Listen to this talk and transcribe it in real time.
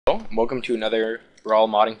Welcome to another Brawl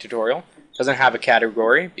modding tutorial. It doesn't have a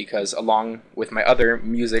category because along with my other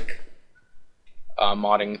music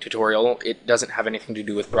modding tutorial, it doesn't have anything to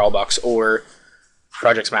do with Brawlbox or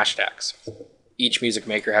Project Smash Attacks. Each music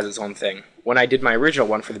maker has its own thing. When I did my original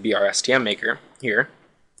one for the BRSTM maker here,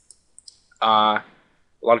 a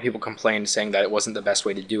lot of people complained saying that it wasn't the best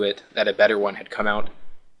way to do it, that a better one had come out.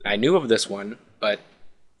 I knew of this one, but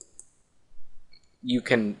you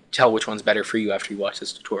can tell which one's better for you after you watch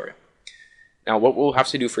this tutorial. Now what we'll have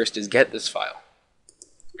to do first is get this file.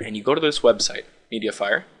 And you go to this website,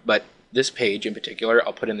 Mediafire, but this page in particular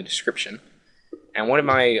I'll put in the description. And one of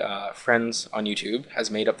my friends on YouTube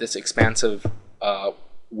has made up this expansive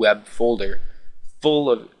web folder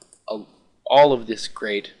full of all of this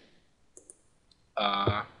great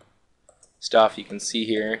stuff. You can see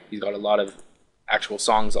here he's got a lot of actual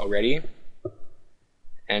songs already.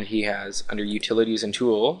 And he has, under Utilities and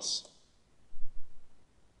Tools,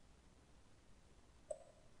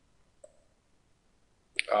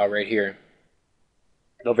 right here,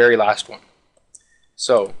 the very last one.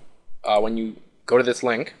 So, when you go to this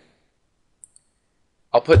link,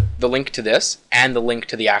 I'll put the link to this and the link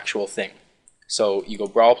to the actual thing. So, you go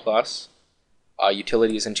Brawl Plus,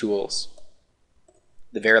 Utilities and Tools,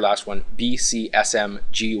 the very last one,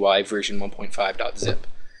 BCSMGUI version 1.5.zip.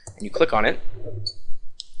 And you click on it,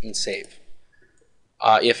 and save.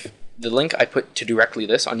 If the link I put to directly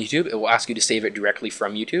this on YouTube, it will ask you to save it directly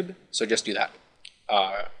from YouTube, so just do that.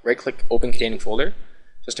 Right click Open Containing Folder,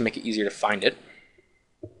 just to make it easier to find it,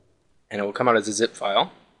 and it will come out as a zip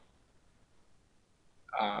file.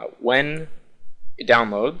 When it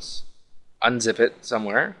downloads, unzip it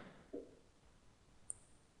somewhere,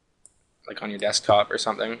 like on your desktop or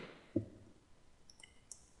something.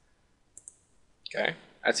 Okay,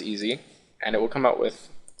 that's easy, and it will come out with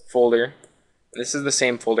folder. This is the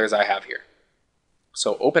same folder as I have here.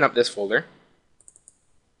 So open up this folder,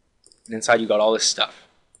 and inside you got all this stuff.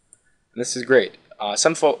 And this is great.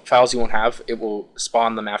 Some files you won't have, it will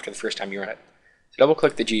spawn them after the first time you run it. So double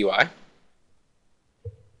click the GUI.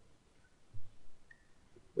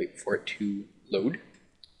 Wait for it to load.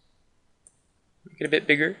 Make it a bit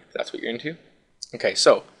bigger if that's what you're into. Okay,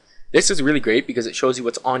 so this is really great because it shows you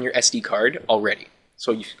what's on your SD card already.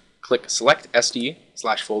 So you click Select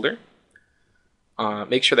SD/folder.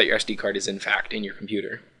 Make sure that your SD card is in fact in your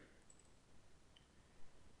computer.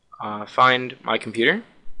 Find My Computer. And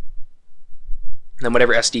then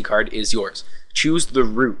whatever SD card is yours. Choose the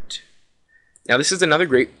root. Now this is another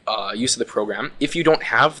great use of the program. If you don't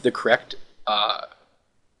have the correct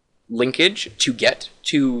linkage to get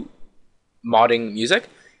to modding music,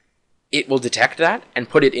 it will detect that and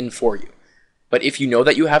put it in for you. But if you know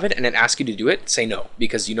that you have it and it asks you to do it, say no,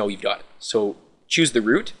 because you know you've got it. So choose the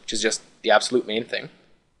root, which is just the absolute main thing.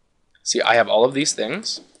 See, I have all of these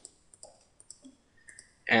things.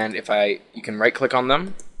 And if you can right click on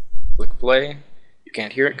them, click play. You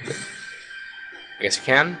can't hear it. I guess you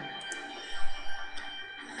can.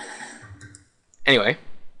 Anyway,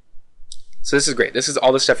 so this is great. This is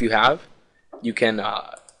all the stuff you have. You can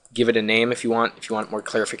give it a name if you want. If you want more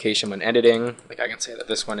clarification when editing, like I can say that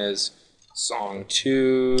this one is song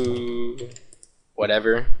 2,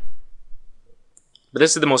 whatever. But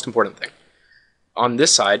this is the most important thing. On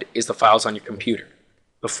this side is the files on your computer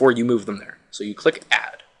before you move them there. So you click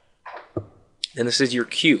Add. Then this is your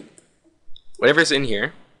queue. Whatever's in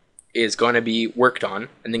here is going to be worked on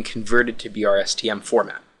and then converted to BRSTM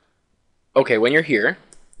format. Okay, when you're here,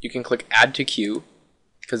 you can click Add to Queue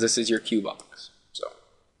because this is your queue box. So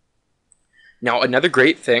now another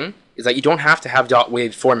great thing is that you don't have to have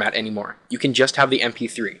 .wav format anymore. You can just have the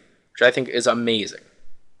MP3, which I think is amazing.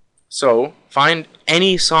 So find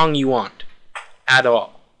any song you want at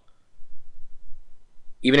all,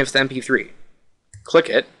 even if it's MP3. Click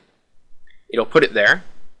it, it'll put it there.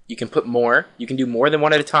 You can put more, you can do more than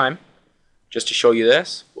one at a time. Just to show you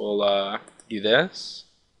this, we'll do this.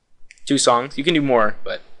 2 songs, you can do more,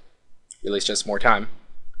 but really it's just more time.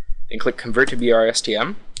 Then click Convert to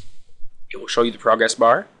BRSTM. It will show you the progress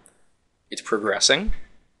bar. It's progressing.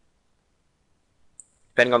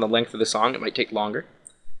 Depending on the length of the song, it might take longer.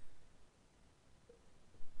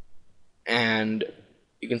 And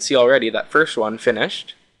you can see already that first one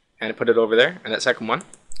finished, and I put it over there, and that second one.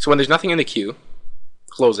 So when there's nothing in the queue,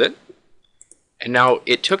 close it. And now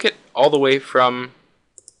it took it all the way from,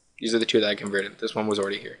 these are the 2 that I converted. This one was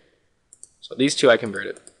already here. So these 2 I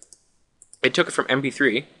converted. It took it from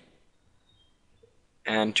MP3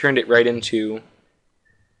 and turned it right into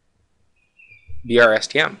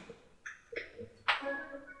BRSTM.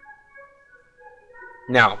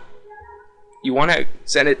 Now, you want to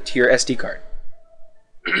send it to your SD card.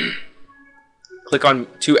 click on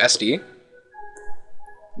to SD.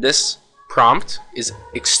 This prompt is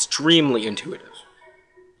extremely intuitive.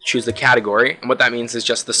 Choose the category, and what that means is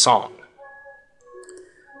just the song.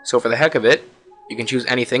 So for the heck of it, you can choose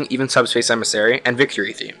anything, even Subspace Emissary and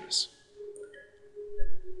Victory themes.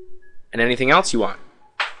 And anything else you want.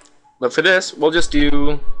 But for this, we'll just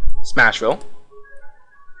do Smashville.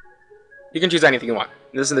 You can choose anything you want.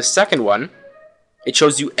 This is the second one. It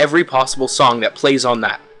shows you every possible song that plays on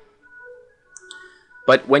that.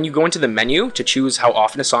 But when you go into the menu to choose how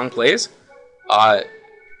often a song plays,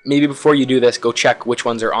 maybe before you do this, go check which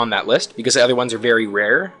ones are on that list, because the other ones are very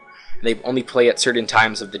rare. They only play at certain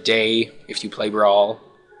times of the day if you play Brawl,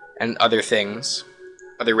 and other things,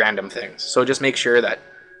 other random things. So just make sure that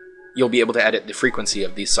you'll be able to edit the frequency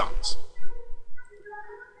of these songs.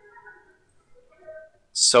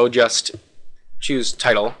 So just choose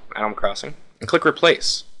Title, Animal Crossing, and click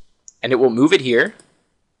Replace. And it will move it here.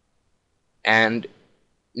 And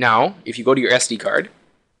now, if you go to your SD card,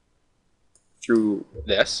 through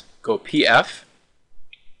this, go PF,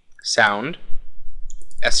 Sound,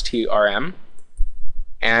 STRM,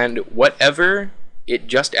 and whatever it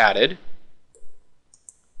just added,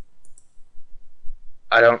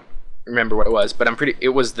 I don't remember what it was, but it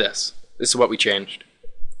was this. This is what we changed.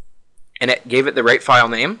 And it gave it the right file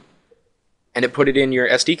name, and it put it in your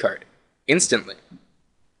SD card instantly.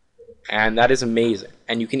 And that is amazing.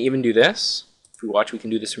 And you can even do this. If we watch, we can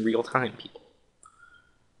do this in real time, people.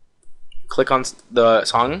 Click on the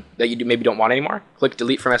song that you maybe don't want anymore. Click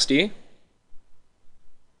Delete from SD.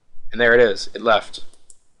 And there it is. It left.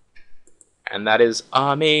 And that is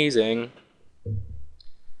amazing.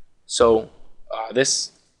 So,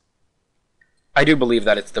 I do believe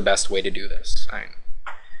that it's the best way to do this.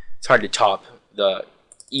 It's hard to top the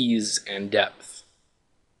ease and depth.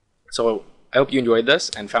 So, I hope you enjoyed this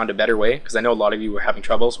and found a better way, because I know a lot of you were having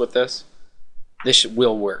troubles with this. This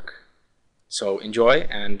will work. So, enjoy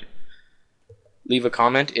and leave a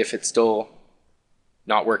comment if it's still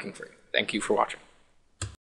not working for you. Thank you for watching.